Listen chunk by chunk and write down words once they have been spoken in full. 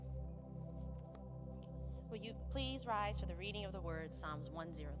Please rise for the reading of the word, Psalms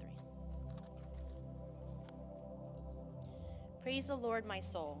 103. Praise the Lord, my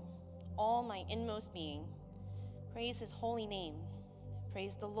soul, all my inmost being. Praise his holy name.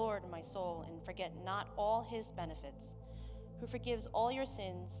 Praise the Lord, my soul, and forget not all his benefits, who forgives all your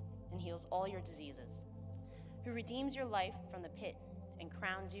sins and heals all your diseases, who redeems your life from the pit and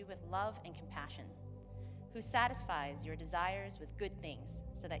crowns you with love and compassion, who satisfies your desires with good things,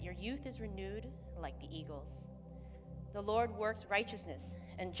 so that your youth is renewed like the eagles. The Lord works righteousness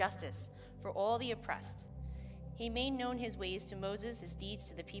and justice for all the oppressed. He made known his ways to Moses, his deeds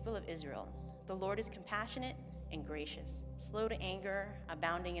to the people of Israel. The Lord is compassionate and gracious, slow to anger,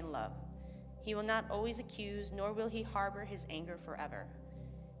 abounding in love. He will not always accuse, nor will he harbor his anger forever.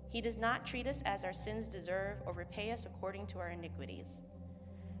 He does not treat us as our sins deserve or repay us according to our iniquities.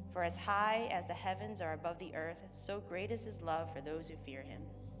 For as high as the heavens are above the earth, so great is his love for those who fear him.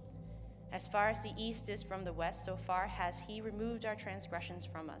 As far as the east is from the west, so far has he removed our transgressions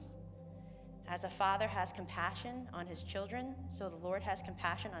from us. As a father has compassion on his children, so the Lord has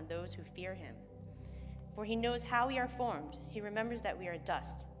compassion on those who fear him. For he knows how we are formed. He remembers that we are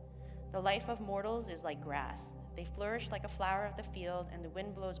dust. The life of mortals is like grass. They flourish like a flower of the field, and the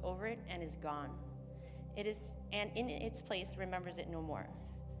wind blows over it and is gone. And in its place remembers it no more.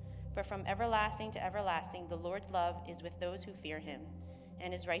 But from everlasting to everlasting, the Lord's love is with those who fear him,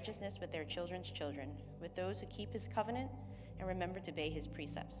 and his righteousness with their children's children, with those who keep his covenant and remember to obey his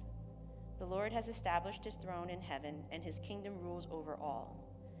precepts. The Lord has established his throne in heaven, and his kingdom rules over all.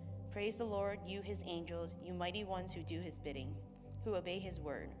 Praise the Lord, you his angels, you mighty ones who do his bidding, who obey his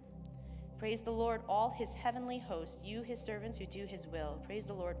word. Praise the Lord, all his heavenly hosts, you his servants who do his will. Praise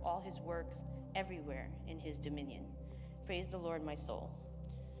the Lord, all his works everywhere in his dominion. Praise the Lord, my soul.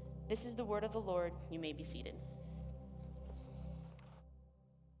 This is the word of the Lord. You may be seated.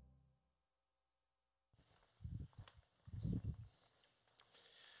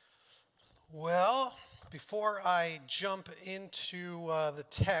 Well, before I jump into the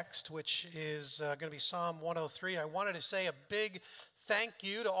text, which is going to be Psalm 103, I wanted to say a big thank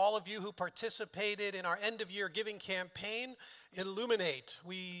you to all of you who participated in our end-of-year giving campaign, Illuminate.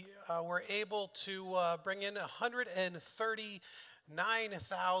 We were able to bring in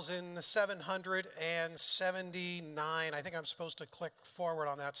 $139,779. I think I'm supposed to click forward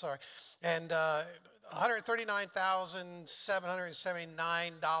on that, sorry. And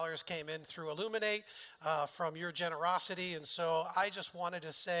 $139,779 came in through Illuminate from your generosity. And so I just wanted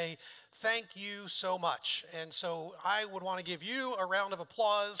to say thank you so much. And so I would want to give you a round of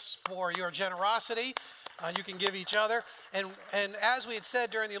applause for your generosity. You can give each other. And as we had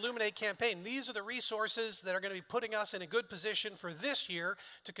said during the Illuminate campaign, these are the resources that are going to be putting us in a good position for this year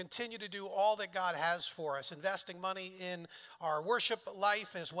to continue to do all that God has for us, investing money in our worship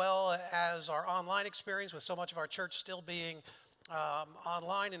life as well as our online experience, with so much of our church still being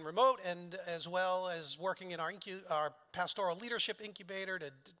online and remote, and as well as working in our pastoral leadership incubator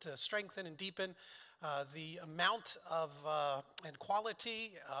to strengthen and deepen the amount of and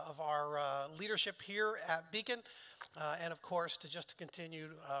quality of our leadership here at Beacon, and of course to continue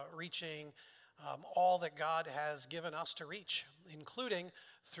reaching all that God has given us to reach, including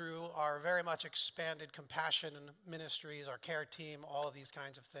through our very much expanded compassion ministries, our care team, all of these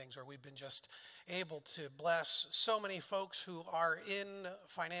kinds of things, where we've been just able to bless so many folks who are in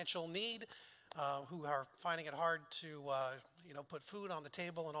financial need, who are finding it hard to put food on the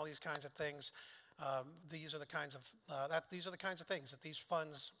table and all these kinds of things. These are the kinds of things that these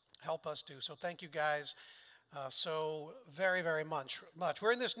funds help us do. So thank you guys so very, very much.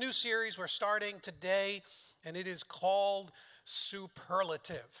 We're in this new series we're starting today, and it is called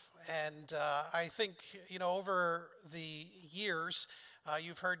Superlative. And I think, over the years,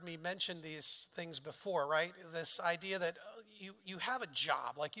 you've heard me mention these things before, right? This idea that you have a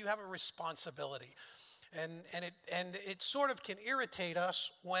job, like you have a responsibility. And it sort of can irritate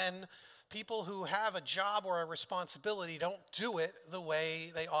us when people who have a job or a responsibility don't do it the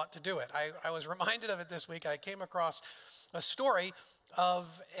way they ought to do it. I was reminded of it this week. I came across a story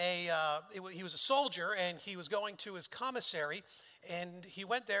of he was a soldier, and he was going to his commissary, and he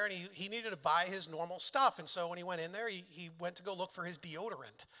went there, and he needed to buy his normal stuff. And so when he went in there, he went to go look for his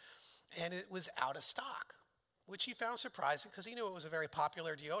deodorant, and it was out of stock, which he found surprising because he knew it was a very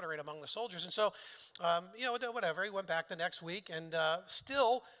popular deodorant among the soldiers. And so, whatever, he went back the next week, and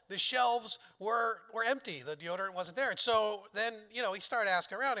still the shelves were empty. The deodorant wasn't there. And so then, he started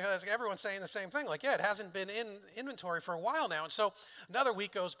asking around, and everyone's saying the same thing, like, yeah, it hasn't been in inventory for a while now. And so another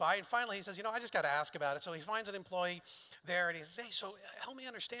week goes by, and finally he says, I just got to ask about it. So he finds an employee there, and he says, hey, so help me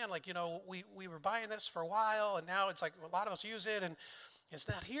understand, we were buying this for a while, and now it's like a lot of us use it, and it's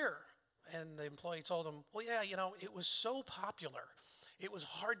not here. And the employee told him, well, yeah, it was so popular. It was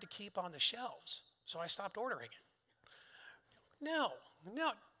hard to keep on the shelves, so I stopped ordering it. No.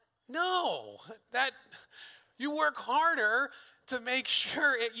 That you work harder to make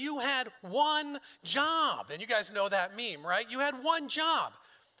sure you had one job. And you guys know that meme, right? You had one job.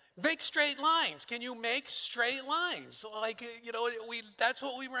 Make straight lines. Can you make straight lines? That's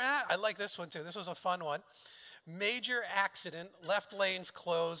what we were at. I like this one too. This was a fun one. Major accident, left lanes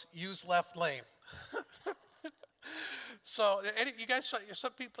closed, use left lane. So, you guys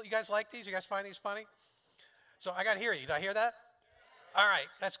like these? You guys find these funny? So I got to hear you. Did I hear that? All right,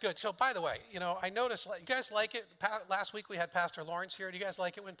 that's good. So by the way, I noticed, you guys like it? Last week we had Pastor Lawrence here. Do you guys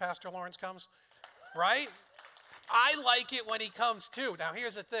like it when Pastor Lawrence comes? Right? I like it when he comes too. Now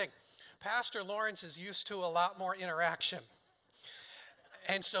here's the thing. Pastor Lawrence is used to a lot more interaction.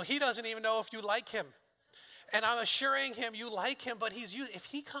 And so he doesn't even know if you like him. And I'm assuring him you like him, but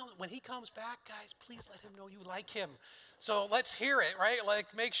when he comes back, guys, please let him know you like him. So let's hear it, right?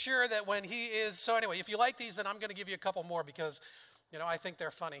 Make sure that when he is, so anyway, if you like these, then I'm going to give you a couple more because, I think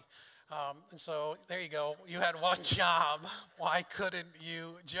they're funny. And so there you go. You had one job. Why couldn't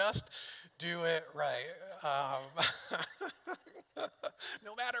you just do it right?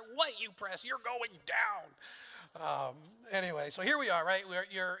 No matter what you press, you're going down. Anyway, so here we are, right?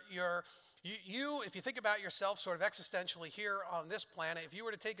 If you think about yourself sort of existentially here on this planet, if you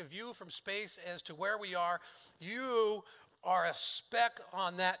were to take a view from space as to where we are, you are a speck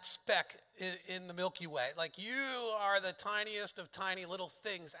on that speck in the Milky Way. Like you are the tiniest of tiny little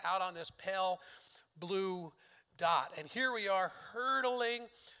things out on this pale blue dot. And here we are hurtling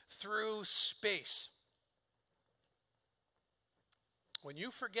through space. When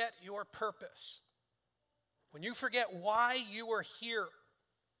you forget your purpose, when you forget why you are here,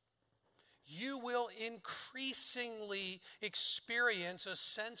 you will increasingly experience a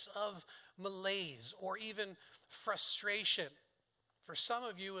sense of malaise or even frustration. For some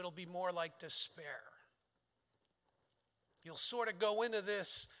of you, it'll be more like despair. You'll sort of go into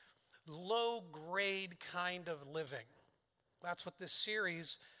this low-grade kind of living. That's what this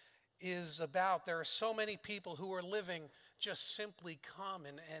series is about. There are so many people who are living just simply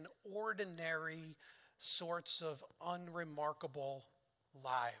common and ordinary sorts of unremarkable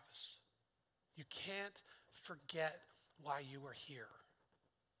lives. You can't forget why you are here.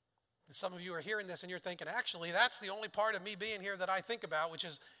 And some of you are hearing this and you're thinking, actually, that's the only part of me being here that I think about, which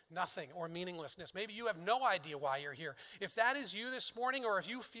is nothing or meaninglessness. Maybe you have no idea why you're here. If that is you this morning, or if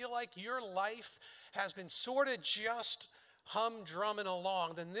you feel like your life has been sort of just humdrumming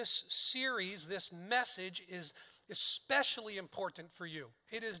along, then this series, this message is especially important for you.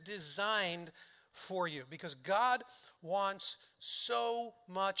 It is designed for you because God wants so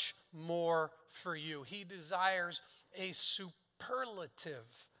much more for you. He desires a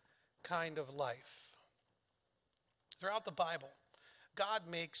superlative kind of life. Throughout the Bible, God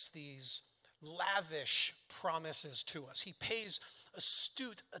makes these lavish promises to us. He pays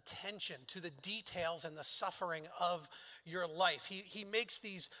astute attention to the details and the suffering of your life. He makes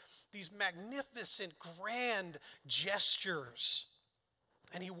these magnificent, grand gestures,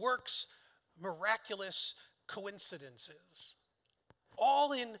 and he works miraculous coincidences,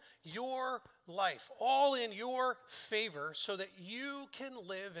 all in your life, all in your favor, so that you can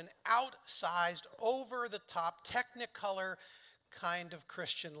live an outsized, over-the-top, technicolor kind of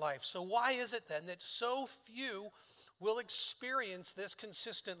Christian life. So why is it then that so few will experience this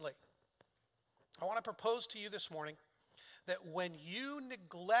consistently? I want to propose to you this morning that when you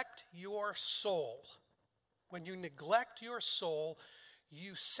neglect your soul,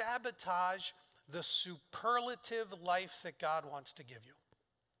 you sabotage the superlative life that God wants to give you.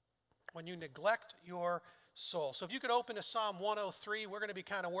 When you neglect your soul. So if you could open to Psalm 103, we're going to be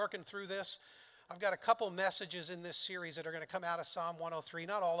kind of working through this. I've got a couple messages in this series that are going to come out of Psalm 103.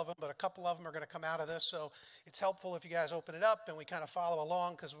 Not all of them, but a couple of them are going to come out of this. So it's helpful if you guys open it up and we kind of follow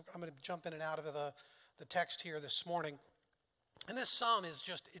along, because I'm going to jump in and out of the text here this morning. And this psalm is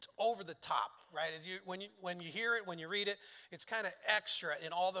it's over the top, right? When you hear it, when you read it, it's kind of extra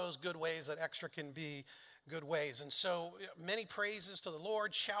in all those good ways that extra can be good ways. And so many praises to the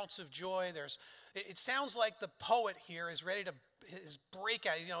Lord, shouts of joy. It sounds like the poet here is ready to his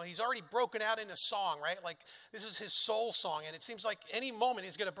breakout. He's already broken out into song, right? Like this is his soul song, and it seems like any moment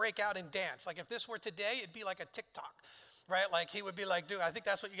he's going to break out and dance. Like if this were today, it'd be like a TikTok, right? Like he would be like, dude, I think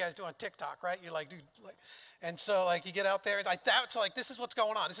that's what you guys do on TikTok, right? You're like, dude, like. And so like you get out there, like that's like, this is what's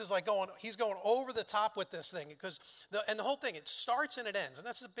going on. This is like he's going over the top with this thing, because the whole thing, it starts and it ends. And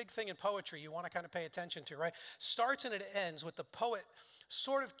that's the big thing in poetry you want to kind of pay attention to, right? Starts and it ends with the poet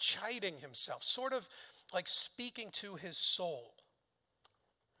sort of chiding himself, sort of like speaking to his soul.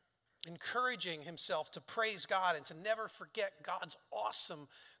 encouraging himself to praise God and to never forget God's awesome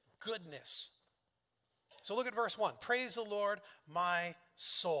goodness. So look at verse 1. Praise the Lord, my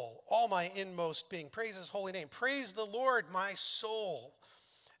soul, all my inmost being. Praise his holy name. Praise the Lord, my soul,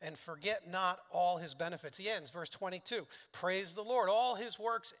 and forget not all his benefits. He ends, verse 22. Praise the Lord, all his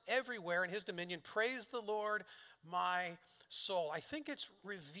works everywhere in his dominion. Praise the Lord, my soul. I think it's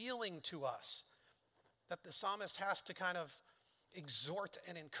revealing to us that the psalmist has to kind of exhort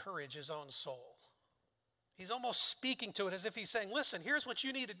and encourage his own soul. He's almost speaking to it as if he's saying, listen, here's what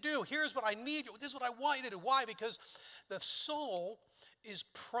you need to do. Here's what I need. This is what I want you to do. Why? Because the soul is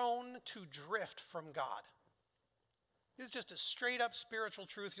prone to drift from God. This is just a straight up spiritual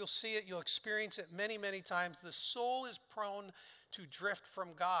truth. You'll see it. You'll experience it many, many times. The soul is prone to drift from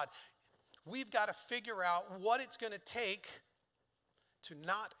God. We've got to figure out what it's going to take to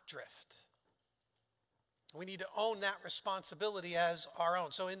not drift. We need to own that responsibility as our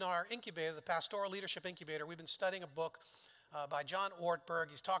own. So in our incubator, the Pastoral Leadership Incubator, we've been studying a book by John Ortberg.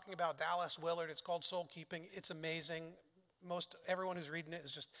 He's talking about Dallas Willard. It's called Soul Keeping. It's amazing. Everyone who's reading it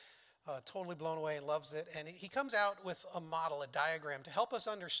is just totally blown away and loves it. And he comes out with a model, a diagram, to help us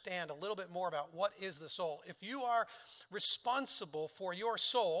understand a little bit more about what is the soul. If you are responsible for your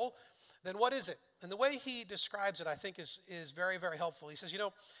soul, then what is it? And the way he describes it, I think, is very, very helpful. He says,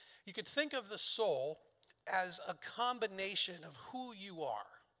 you could think of the soul as a combination of who you are.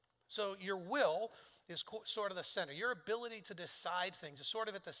 So your will is sort of the center. Your ability to decide things is sort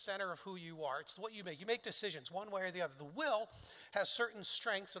of at the center of who you are. It's what you make. You make decisions one way or the other. The will has certain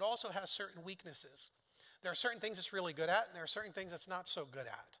strengths. It also has certain weaknesses. There are certain things it's really good at, and there are certain things it's not so good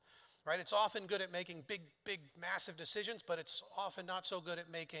at. Right? It's often good at making big, massive decisions, but it's often not so good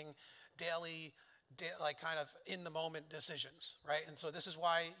at making daily, kind of in the moment decisions, right? And so this is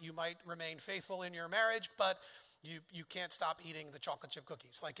why you might remain faithful in your marriage, but you can't stop eating the chocolate chip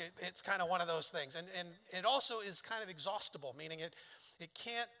cookies. Like it's kind of one of those things. And it also is kind of exhaustible, meaning it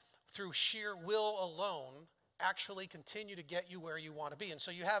can't, through sheer will alone, actually continue to get you where you want to be. And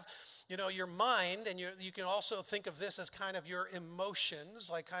so you have, your mind, and you can also think of this as kind of your emotions,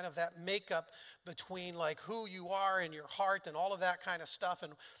 like kind of that makeup between like who you are and your heart and all of that kind of stuff.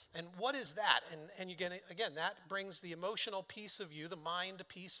 And what is that? And you get, again, that brings the emotional piece of you, the mind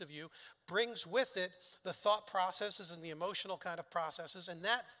piece of you, brings with it the thought processes and the emotional kind of processes. And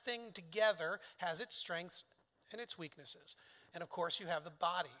that thing together has its strengths and its weaknesses. And of course, you have the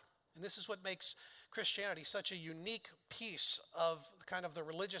body. And this is what makes Christianity such a unique piece of kind of the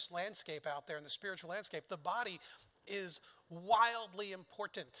religious landscape out there and the spiritual landscape. The body is wildly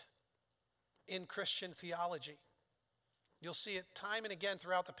important in Christian theology. You'll see it time and again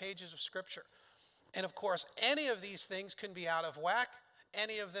throughout the pages of Scripture. And of course, any of these things can be out of whack.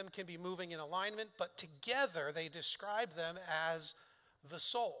 Any of them can be moving in alignment, but together they describe them as the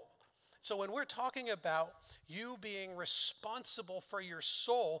soul. So when we're talking about you being responsible for your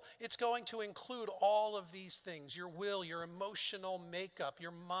soul, it's going to include all of these things: your will, your emotional makeup,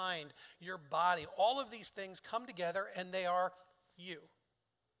 your mind, your body. All of these things come together and they are you.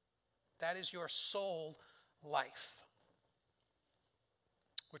 That is your soul life.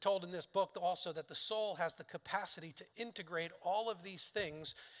 We're told in this book also that the soul has the capacity to integrate all of these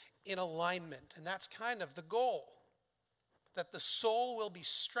things in alignment. And that's kind of the goal. That the soul will be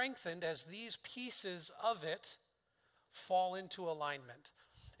strengthened as these pieces of it fall into alignment.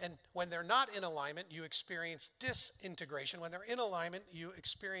 And when they're not in alignment, you experience disintegration. When they're in alignment, you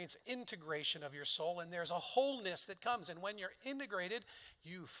experience integration of your soul, and there's a wholeness that comes. And when you're integrated,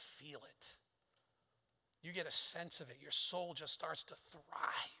 you feel it. You get a sense of it. Your soul just starts to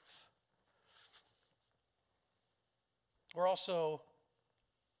thrive. We're also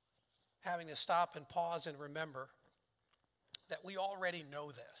having to stop and pause and remember that we already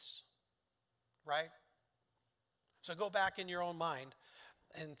know this, right? So go back in your own mind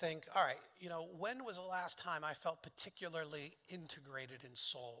and think, all right, when was the last time I felt particularly integrated in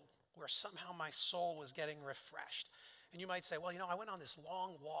soul, where somehow my soul was getting refreshed? And you might say, well, I went on this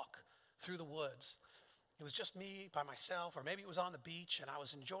long walk through the woods. It was just me by myself, or maybe it was on the beach, and I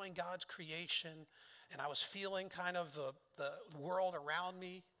was enjoying God's creation, and I was feeling kind of the world around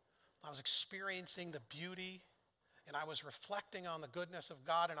me. I was experiencing the beauty, and I was reflecting on the goodness of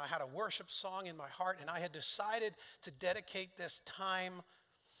God, and I had a worship song in my heart, and I had decided to dedicate this time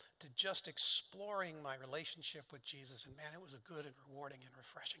to just exploring my relationship with Jesus. And man, it was a good and rewarding and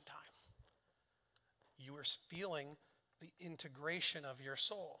refreshing time. You were feeling the integration of your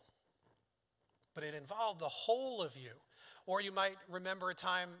soul. But it involved the whole of you. Or you might remember a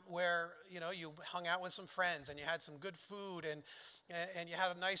time where, you hung out with some friends and you had some good food and you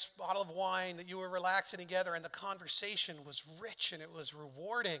had a nice bottle of wine that you were relaxing together, and the conversation was rich and it was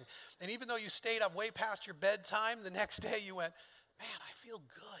rewarding. And even though you stayed up way past your bedtime, the next day you went, man, I feel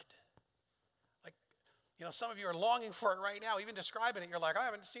good. Like, some of you are longing for it right now. Even describing it, you're like, I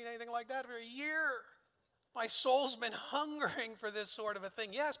haven't seen anything like that for a year. My soul's been hungering for this sort of a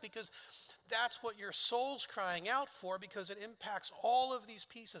thing. Yes, because that's what your soul's crying out for, because it impacts all of these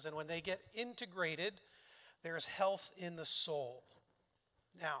pieces. And when they get integrated, there's health in the soul.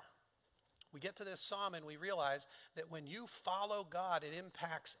 Now, we get to this psalm and we realize that when you follow God, it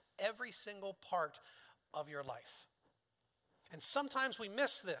impacts every single part of your life. And sometimes we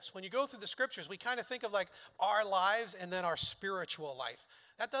miss this. When you go through the scriptures, we kind of think of like our lives and then our spiritual life.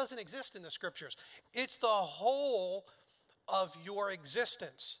 That doesn't exist in the scriptures. It's the whole of your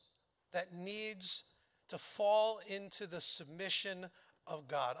existence that needs to fall into the submission of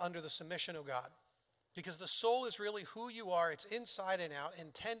God, under the submission of God. Because the soul is really who you are. It's inside and out,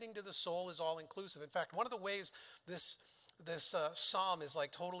 and tending to the soul is all inclusive. In fact, one of the ways this psalm is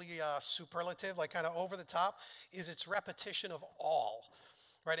like totally superlative, like kind of over the top, is its repetition of all.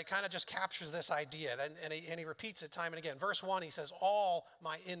 Right? It kind of just captures this idea, and he repeats it time and again. Verse 1, he says, all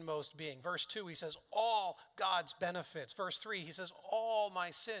my inmost being. Verse 2, he says, all God's benefits. Verse 3, he says, all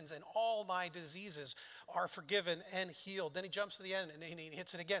my sins and all my diseases are forgiven and healed. Then he jumps to the end and he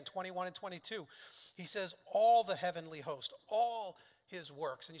hits it again, 21 and 22. He says, all the heavenly host, all his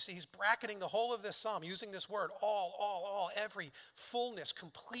works. And you see, he's bracketing the whole of this psalm using this word, all, every, fullness,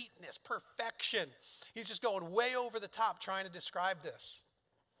 completeness, perfection. He's just going way over the top trying to describe this.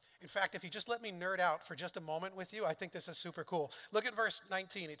 In fact, if you just let me nerd out for just a moment with you, I think this is super cool. Look at verse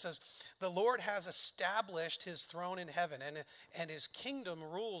 19. It says, the Lord has established his throne in heaven, and his kingdom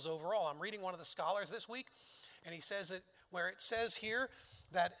rules over all. I'm reading one of the scholars this week, and he says that where it says here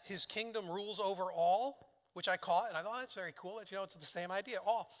that his kingdom rules over all, which I caught, and I thought, that's very cool. It's the same idea,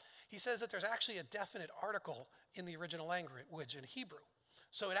 all. He says that there's actually a definite article in the original language in Hebrew.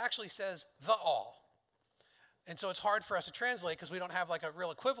 So it actually says the all. And so it's hard for us to translate because we don't have like a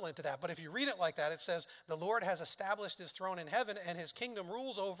real equivalent to that. But if you read it like that, it says, the Lord has established his throne in heaven and his kingdom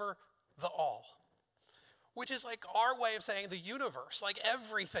rules over the all. Which is like our way of saying the universe, like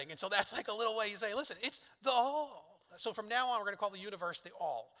everything. And so that's like a little way you say, listen, it's the all. So from now on, we're going to call the universe the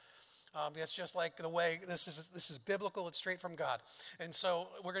all. It's just like the way, this is biblical, it's straight from God. And so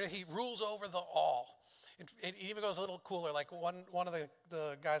he rules over the all. It even goes a little cooler. Like one of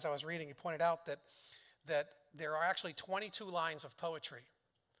the guys I was reading, he pointed out that there are actually 22 lines of poetry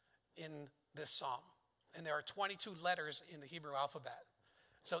in this psalm. And there are 22 letters in the Hebrew alphabet.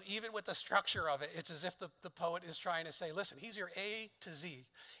 So even with the structure of it, it's as if the poet is trying to say, listen, he's your A to Z.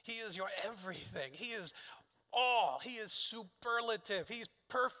 He is your everything. He is all. He is superlative. He's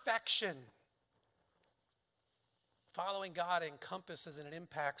perfection. Following God encompasses and it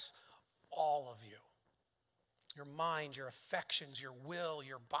impacts all of you. Your mind, your affections, your will,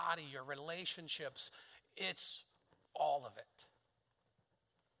 your body, your relationships. It's all of it.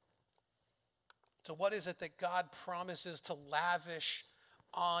 So what is it that God promises to lavish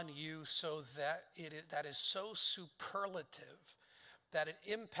on you so that that is so superlative that it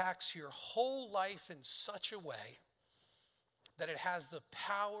impacts your whole life in such a way that it has the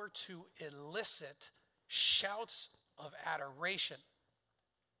power to elicit shouts of adoration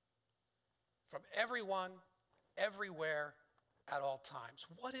from everyone, everywhere, at all times?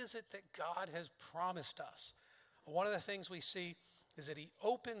 What is it that God has promised us? One of the things we see is that he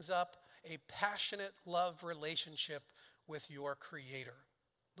opens up a passionate love relationship with your Creator.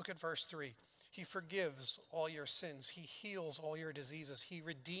 Look at verse 3. He forgives all your sins. He heals all your diseases. He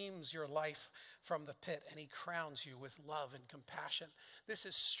redeems your life from the pit, and he crowns you with love and compassion. This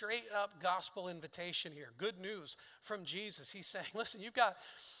is straight up gospel invitation here. Good news from Jesus. He's saying, listen, you're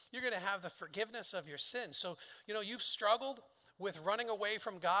going to have the forgiveness of your sins. So, you've struggled with running away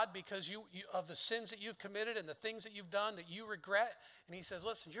from God because you of the sins that you've committed and the things that you've done that you regret. And he says,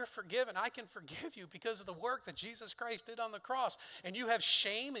 listen, you're forgiven. I can forgive you because of the work that Jesus Christ did on the cross. And you have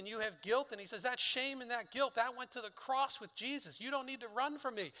shame and you have guilt. And he says that shame and that guilt, that went to the cross with Jesus. You don't need to run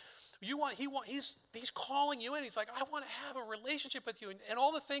from me. He's calling you in. He's like, I want to have a relationship with you. And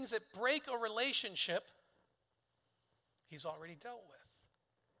all the things that break a relationship, he's already dealt with.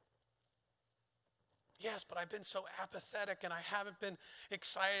 Yes, but I've been so apathetic and I haven't been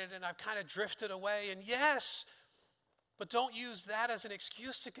excited and I've kind of drifted away. And yes, but don't use that as an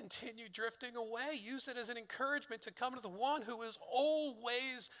excuse to continue drifting away. Use it as an encouragement to come to the one who is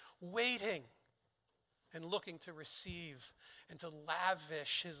always waiting and looking to receive and to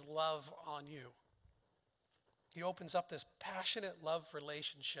lavish his love on you. He opens up this passionate love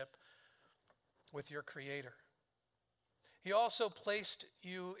relationship with your Creator. He also placed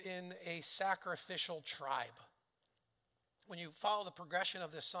you in a sacrificial tribe. When you follow the progression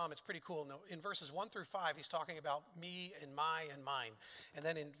of this psalm, it's pretty cool. In verses 1 through 5, he's talking about me and my and mine. And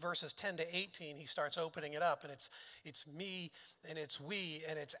then in verses 10 to 18, he starts opening it up, and it's me and it's we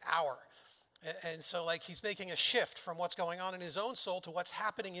and it's our. And so like he's making a shift from what's going on in his own soul to what's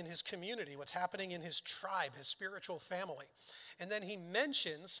happening in his community, what's happening in his tribe, his spiritual family. And then he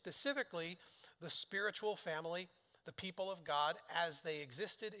mentions specifically the spiritual family, the people of God, as they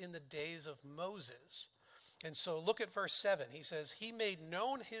existed in the days of Moses. And so look at verse 7. He says, he made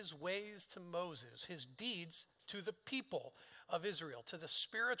known his ways to Moses, his deeds to the people of Israel, to the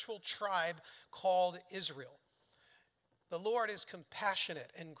spiritual tribe called Israel. The Lord is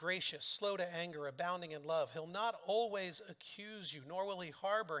compassionate and gracious, slow to anger, abounding in love. He'll not always accuse you, nor will he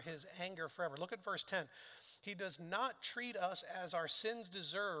harbor his anger forever. Look at verse 10. He does not treat us as our sins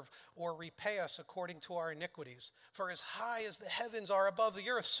deserve or repay us according to our iniquities. For as high as the heavens are above the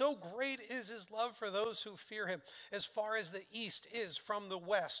earth, so great is his love for those who fear him. As far as the east is from the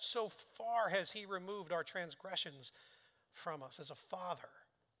west, so far has he removed our transgressions from us. As a father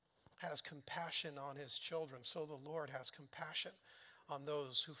has compassion on his children, so the Lord has compassion on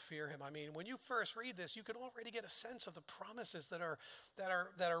those who fear him. I mean, when you first read this, you can already get a sense of the promises that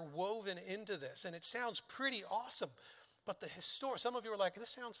are woven into this, and it sounds pretty awesome. But some of you are like, this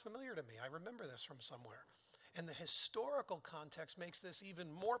sounds familiar to me. I remember this from somewhere. And the historical context makes this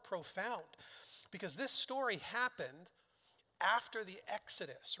even more profound, because this story happened after the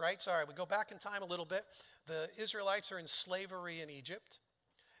Exodus, right? Sorry, we go back in time a little bit. The Israelites are in slavery in Egypt.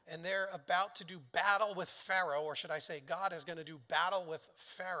 And they're about to do battle with Pharaoh, or should I say God is going to do battle with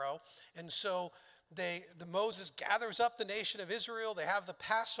Pharaoh. And so Moses gathers up the nation of Israel. They have the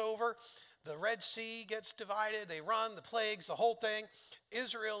Passover. The Red Sea gets divided. They run, the plagues, the whole thing.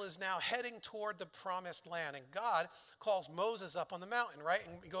 Israel is now heading toward the promised land. And God calls Moses up on the mountain, right?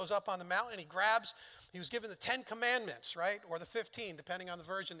 And he goes up on the mountain and he was given the 10 commandments, right? Or the 15, depending on the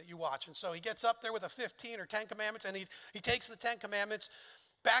version that you watch. And so he gets up there with the 15 or 10 commandments, and he takes the 10 commandments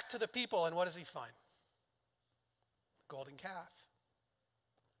back to the people, and what does he find? Golden calf.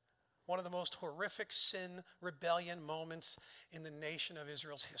 One of the most horrific sin rebellion moments in the nation of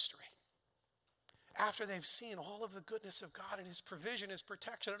Israel's history. After they've seen all of the goodness of God and his provision, his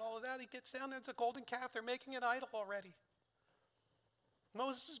protection, and all of that, he gets down there, it's a golden calf. They're making an idol already.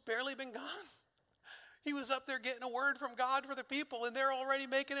 Moses has barely been gone. He was up there getting a word from God for the people, and they're already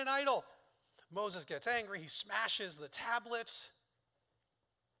making an idol. Moses gets angry. He smashes the tablets.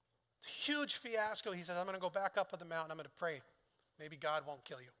 Huge fiasco. He says, I'm going to go back up on the mountain. I'm going to pray. Maybe God won't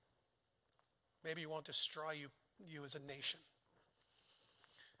kill you. Maybe he won't destroy you as a nation.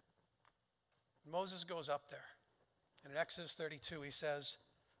 Moses goes up there. And in Exodus 32, he says,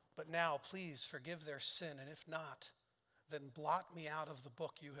 but now please forgive their sin. And if not, then blot me out of the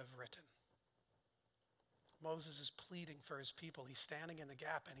book you have written. Moses is pleading for his people. He's standing in the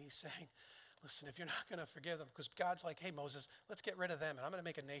gap and he's saying, listen, if you're not going to forgive them, because God's like, hey, Moses, let's get rid of them, and I'm going to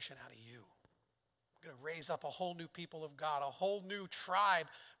make a nation out of you. I'm going to raise up a whole new people of God, a whole new tribe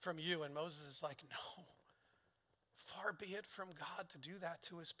from you. And Moses is like, no, far be it from God to do that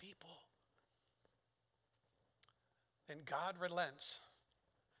to his people. And God relents.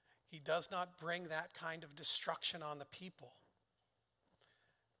 He does not bring that kind of destruction on the people.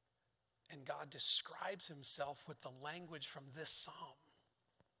 And God describes himself with the language from this psalm.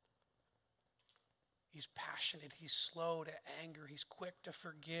 He's passionate, he's slow to anger, he's quick to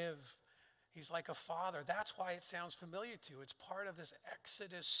forgive. He's like a father. That's why it sounds familiar to you. It's part of this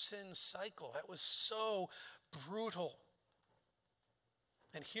Exodus sin cycle that was so brutal.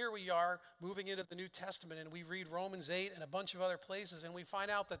 And here we are moving into the New Testament, and we read Romans 8 and a bunch of other places, and we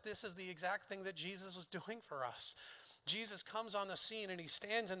find out that this is the exact thing that Jesus was doing for us. Jesus comes on the scene and he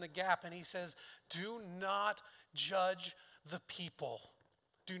stands in the gap and he says, do not judge the people.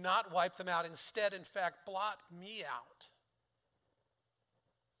 Do not wipe them out. Instead, in fact, blot me out.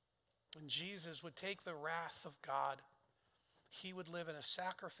 And Jesus would take the wrath of God. He would live in a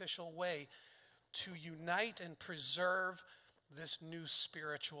sacrificial way to unite and preserve this new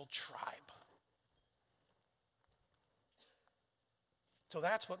spiritual tribe. So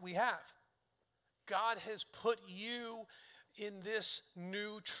that's what we have. God has put you in this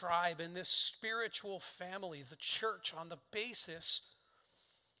new tribe, in this spiritual family, the church, on the basis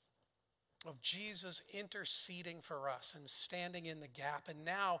of Jesus interceding for us and standing in the gap. And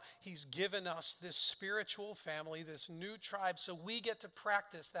now he's given us this spiritual family, this new tribe, so we get to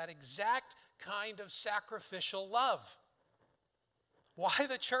practice that exact kind of sacrificial love. Why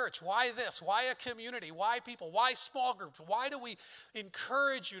the church? Why this? Why a community? Why people? Why small groups? Why do we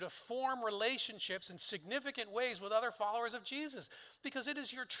encourage you to form relationships in significant ways with other followers of Jesus? Because it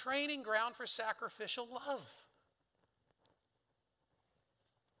is your training ground for sacrificial love.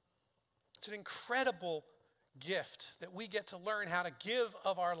 It's an incredible gift that we get to learn how to give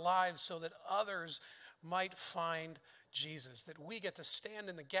of our lives so that others might find Jesus, that we get to stand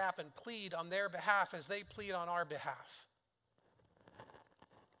in the gap and plead on their behalf as they plead on our behalf.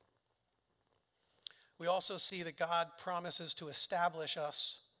 We also see that God promises to establish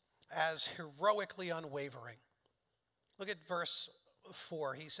us as heroically unwavering. Look at verse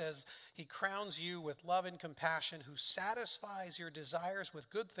 4. He says, he crowns you with love and compassion, who satisfies your desires with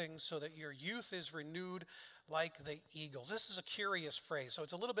good things so that your youth is renewed like the eagles. This is a curious phrase. So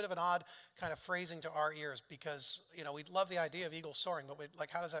it's a little bit of an odd kind of phrasing to our ears because, we love the idea of eagles soaring, but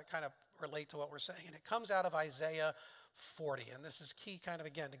how does that kind of relate to what we're saying? And it comes out of Isaiah 40. And this is key kind of,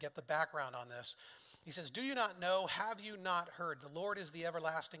 again, to get the background on this. He says, do you not know, have you not heard? The Lord is the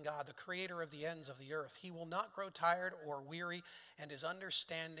everlasting God, the creator of the ends of the earth. He will not grow tired or weary, and his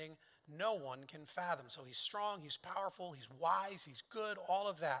understanding no one can fathom. So he's strong, he's powerful, he's wise, he's good, all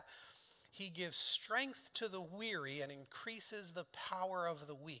of that. He gives strength to the weary and increases the power of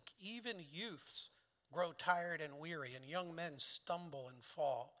the weak. Even youths grow tired and weary, and young men stumble and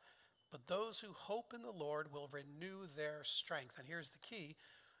fall. But those who hope in the Lord will renew their strength. And here's the key.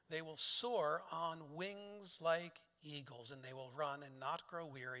 They will soar on wings like eagles, and they will run and not grow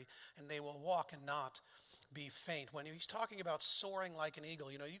weary, and they will walk and not be faint. When he's talking about soaring like an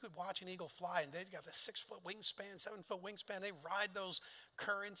eagle, you could watch an eagle fly, and they've got the 6-foot wingspan, 7-foot wingspan. They ride those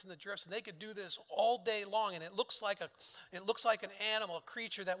currents and the drifts, and they could do this all day long. And it looks like an animal, a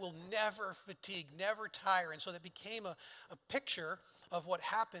creature that will never fatigue, never tire. And so that became a picture of what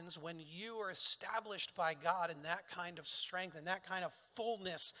happens when you are established by God in that kind of strength and that kind of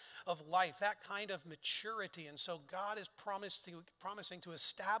fullness of life, that kind of maturity. And so God is promising to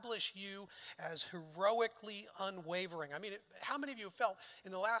establish you as heroically unwavering. I mean, how many of you have felt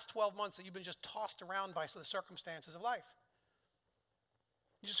in the last 12 months that you've been just tossed around by the circumstances of life?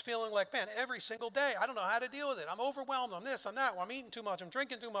 You're just feeling like, man, every single day, I don't know how to deal with it. I'm overwhelmed. I'm this, I'm that. I'm eating too much. I'm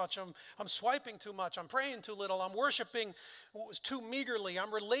drinking too much. I'm swiping too much. I'm praying too little. I'm worshiping too meagerly.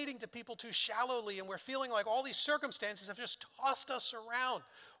 I'm relating to people too shallowly. And we're feeling like all these circumstances have just tossed us around.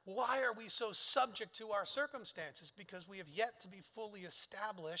 Why are we so subject to our circumstances? Because we have yet to be fully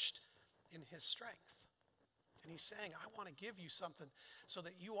established in his strength. And he's saying, I want to give you something so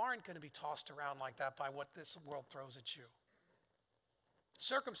that you aren't going to be tossed around like that by what this world throws at you.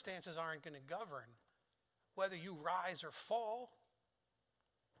 Circumstances aren't going to govern whether you rise or fall.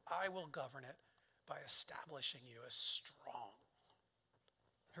 I will govern it by establishing you as strong,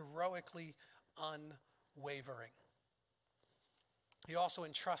 heroically unwavering. He also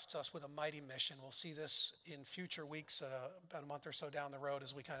entrusts us with a mighty mission. We'll see this in future weeks, about a month or so down the road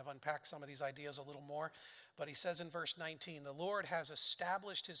as we kind of unpack some of these ideas a little more. But he says in verse 19, the Lord has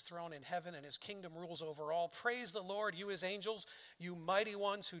established his throne in heaven, and his kingdom rules over all. Praise the Lord, you his angels, you mighty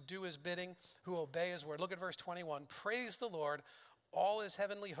ones who do his bidding, who obey his word. Look at verse 21. Praise the Lord, all his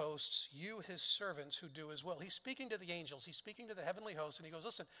heavenly hosts, you his servants who do his will. He's speaking to the angels. He's speaking to the heavenly hosts, and he goes,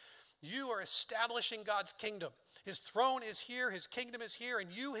 listen, you are establishing God's kingdom. His throne is here, his kingdom is here,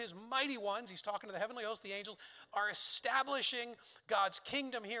 and you, his mighty ones, he's talking to the heavenly host, the angels, are establishing God's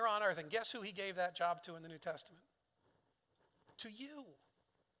kingdom here on earth. And guess who he gave that job to in the New Testament? To you.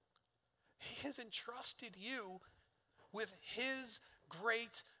 He has entrusted you with his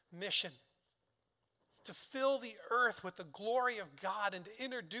great mission to fill the earth with the glory of God and to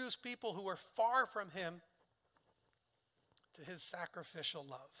introduce people who are far from him to his sacrificial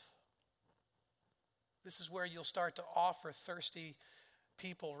love. This is where you'll start to offer thirsty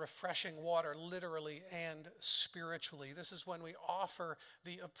people refreshing water, literally and spiritually. This is when we offer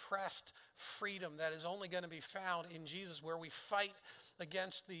the oppressed freedom that is only going to be found in Jesus, where we fight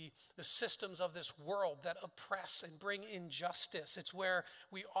against the systems of this world that oppress and bring injustice. It's where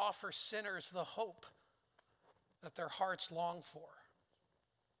we offer sinners the hope that their hearts long for.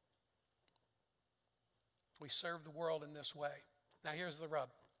 We serve the world in this way. Now here's the rub.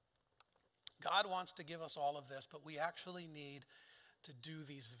 God wants to give us all of this, but we actually need to do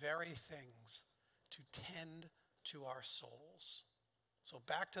these very things to tend to our souls. So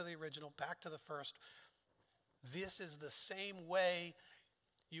back to the original, back to the first. This is the same way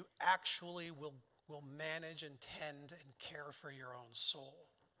you actually will manage and tend and care for your own soul.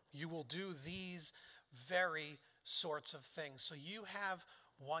 You will do these very sorts of things. So you have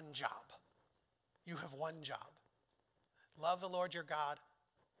one job. You have one job. Love the Lord your God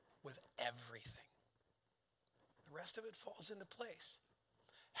with everything. The rest of it falls into place.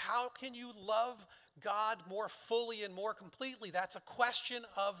 how can you love God more fully and more completely? That's a question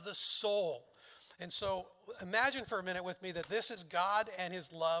of the soul. And so imagine for a minute with me that this is God and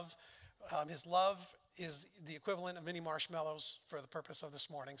his love. His love is the equivalent of mini marshmallows for the purpose of this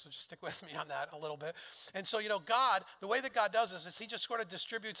morning. So just stick with me on that a little bit. And so, God, the way that God does this is he just sort of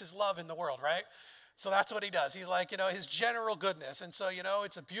distributes his love in the world, right? So that's what he does. He's like, his general goodness. And so,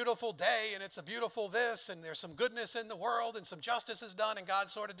 it's a beautiful day and it's a beautiful this and there's some goodness in the world and some justice is done and God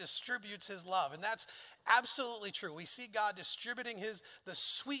sort of distributes his love. And that's absolutely true. We see God distributing the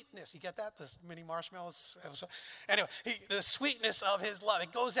sweetness. You get that? The mini marshmallows? Anyway, the sweetness of his love.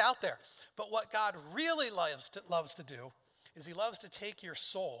 It goes out there. But what God really loves to do is he loves to take your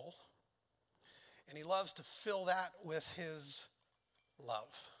soul and he loves to fill that with his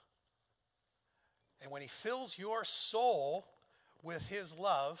love. And when he fills your soul with his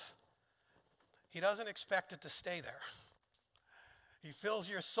love, he doesn't expect it to stay there. He fills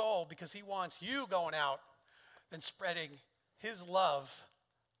your soul because he wants you going out and spreading his love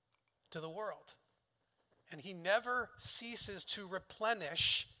to the world. And he never ceases to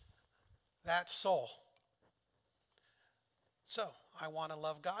replenish that soul. So, I want to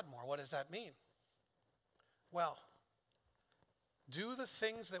love God more. What does that mean? Well, do the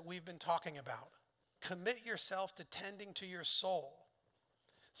things that we've been talking about. Commit yourself to tending to your soul.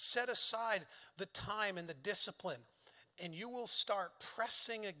 Set aside the time and the discipline, and you will start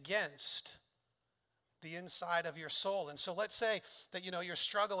pressing against the inside of your soul. And so let's say that, you're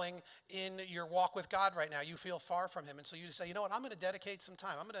struggling in your walk with God right now. You feel far from him. And so you say, you know what, I'm going to dedicate some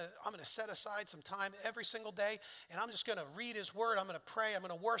time. I'm going to set aside some time every single day, and I'm just going to read his word. I'm going to pray. I'm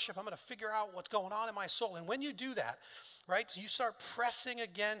going to worship. I'm going to figure out what's going on in my soul. And when you do that, right, you start pressing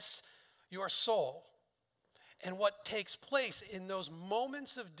against your soul. And what takes place in those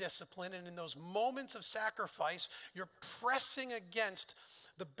moments of discipline and in those moments of sacrifice, you're pressing against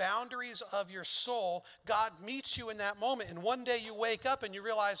the boundaries of your soul. God meets you in that moment. And one day you wake up and you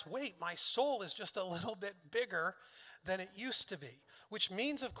realize, wait, my soul is just a little bit bigger than it used to be. Which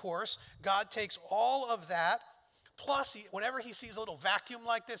means, of course, God takes all of that. Plus, whenever he sees a little vacuum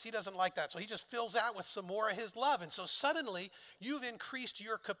like this, he doesn't like that. So he just fills that with some more of his love. And so suddenly, you've increased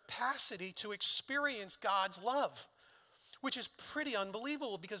your capacity to experience God's love, which is pretty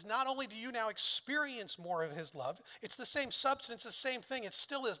unbelievable because not only do you now experience more of his love, it's the same substance, the same thing, it's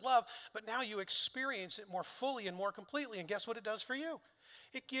still his love, but now you experience it more fully and more completely. And guess what it does for you?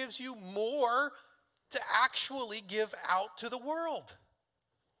 It gives you more to actually give out to the world.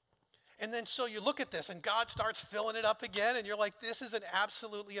 And then so you look at this and God starts filling it up again and you're like, this is an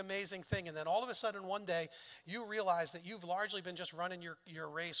absolutely amazing thing. And then all of a sudden one day you realize that you've largely been just running your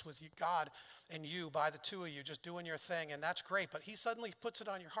race with God and you by the two of you just doing your thing. And that's great. But he suddenly puts it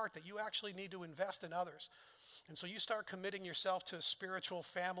on your heart that you actually need to invest in others. And so you start committing yourself to a spiritual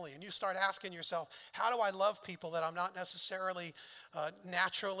family and you start asking yourself, how do I love people that I'm not necessarily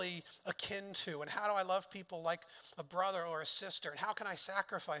naturally akin to? And how do I love people like a brother or a sister? And how can I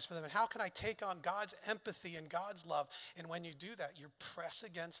sacrifice for them? And how can I take on God's empathy and God's love? And when you do that, you press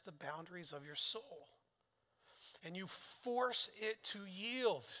against the boundaries of your soul. And you force it to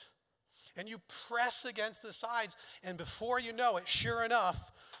yield. And you press against the sides. And before you know it, sure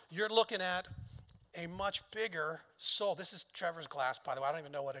enough, you're looking at a much bigger soul. This is Trevor's glass, by the way. I don't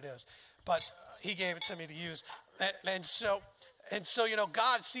even know what it is, but he gave it to me to use. And so,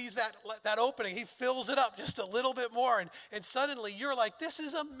 God sees that opening. He fills it up just a little bit more. And suddenly you're like, this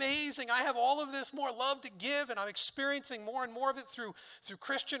is amazing. I have all of this more love to give, and I'm experiencing more and more of it through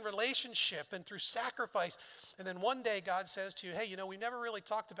Christian relationship and through sacrifice. And then one day God says to you, hey, we never really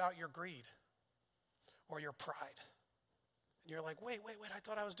talked about your greed or your pride. And you're like, wait, I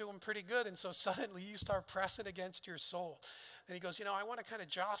thought I was doing pretty good. And so suddenly you start pressing against your soul. And he goes, I want to kind of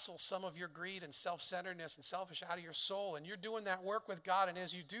jostle some of your greed and self-centeredness and selfish out of your soul. And you're doing that work with God. And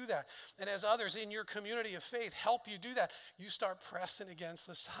as you do that, and as others in your community of faith help you do that, you start pressing against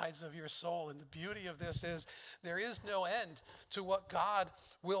the sides of your soul. And the beauty of this is there is no end to what God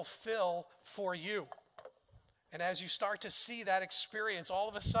will fill for you. And as you start to see that experience, all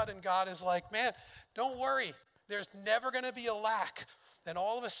of a sudden God is like, man, don't worry. There's never going to be a lack. And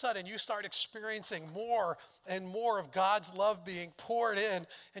all of a sudden you start experiencing more and more of God's love being poured in.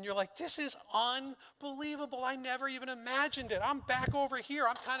 And you're like, this is unbelievable. I never even imagined it. I'm back over here.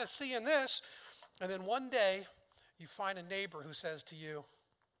 I'm kind of seeing this. And then one day you find a neighbor who says to you,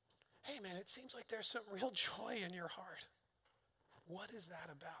 hey man, it seems like there's some real joy in your heart. What is that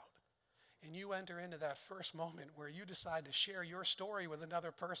about? And you enter into that first moment where you decide to share your story with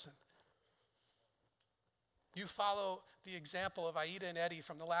another person. You follow the example of Aida and Eddie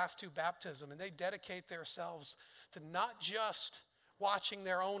from the last two baptisms, and they dedicate themselves to not just watching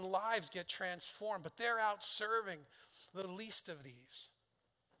their own lives get transformed, but they're out serving the least of these.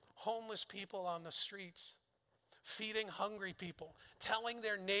 Homeless people on the streets, feeding hungry people, telling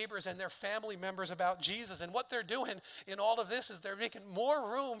their neighbors and their family members about Jesus. And what they're doing in all of this is they're making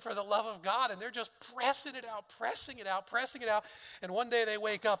more room for the love of God, and they're just pressing it out, pressing it out, pressing it out. And one day they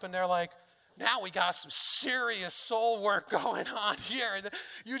wake up and they're like, now we got some serious soul work going on here. And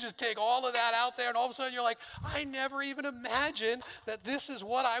you just take all of that out there, and all of a sudden you're like, I never even imagined that this is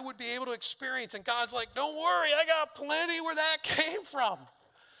what I would be able to experience. And God's like, don't worry, I got plenty where that came from.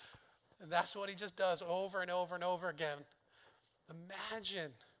 And that's what he just does over and over and over again.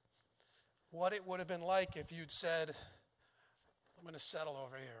 Imagine what it would have been like if you'd said, I'm going to settle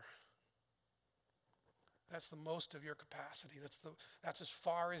over here. That's the most of your capacity. That's as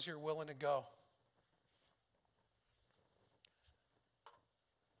far as you're willing to go.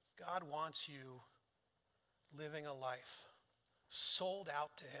 God wants you living a life sold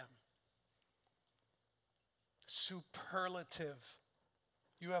out to him. Superlative.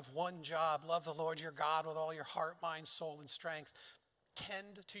 You have one job. Love the Lord your God with all your heart, mind, soul, and strength.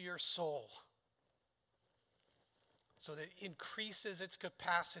 Tend to your soul so that it increases its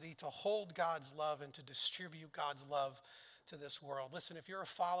capacity to hold God's love and to distribute God's love to this world. Listen, if you're a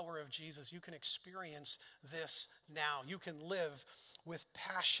follower of Jesus, you can experience this now. You can live with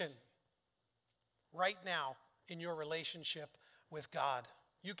passion right now in your relationship with God.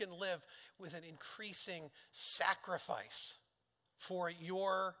 You can live with an increasing sacrifice for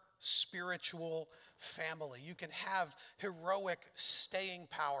your spiritual family. You can have heroic staying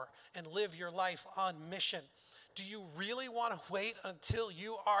power and live your life on mission. Do you really want to wait until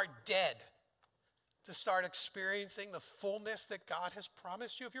you are dead to start experiencing the fullness that God has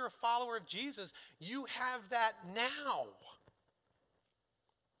promised you? If you're a follower of Jesus, you have that now.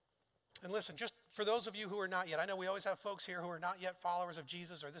 And listen, just for those of you who are not yet, I know we always have folks here who are not yet followers of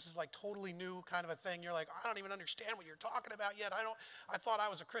Jesus, or this is like totally new kind of a thing. You're like, I don't even understand what you're talking about yet. I thought I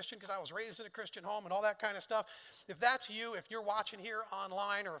was a Christian because I was raised in a Christian home and all that kind of stuff. If that's you, if you're watching here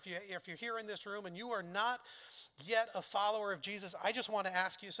online, or if you're here in this room and you are not yet a follower of Jesus, I just want to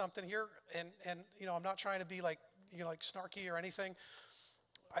ask you something here. And you know, I'm not trying to be like snarky or anything.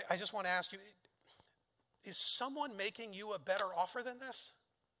 I just want to ask you, is someone making you a better offer than this?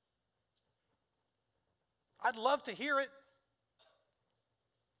 I'd love to hear it.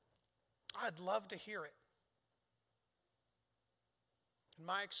 I'd love to hear it. In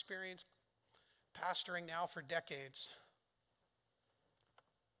my experience, pastoring now for decades,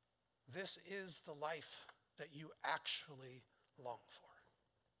 this is the life that you actually long for.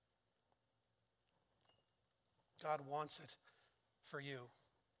 God wants it for you.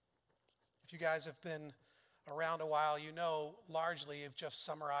 If you guys have been around a while, you know largely I've just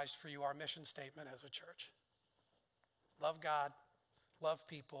summarized for you our mission statement as a church. Love God, love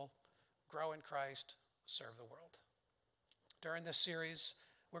people, grow in Christ, serve the world. During this series,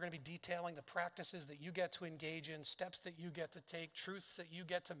 we're going to be detailing the practices that you get to engage in, steps that you get to take, truths that you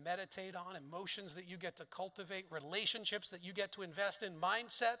get to meditate on, emotions that you get to cultivate, relationships that you get to invest in,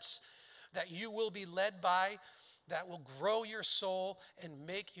 mindsets that you will be led by, that will grow your soul and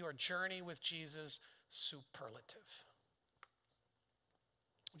make your journey with Jesus superlative.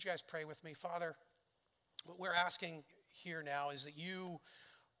 Would you guys pray with me? Father, what we're asking here now is that you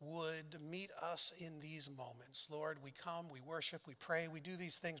would meet us in these moments. Lord, we come, we worship, we pray, we do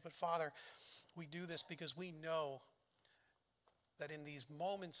these things, but Father, we do this because we know that in these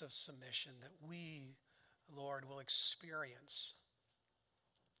moments of submission that we, Lord, will experience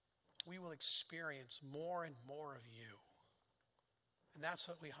more and more of you. And that's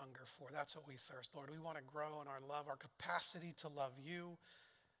what we hunger for. That's what we thirst. Lord, we want to grow in our love, our capacity to love you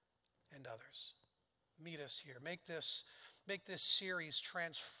and others. Meet us here. Make this series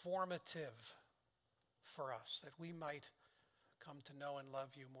transformative for us, that we might come to know and love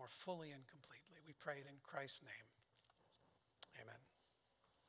you more fully and completely. We pray it in Christ's name.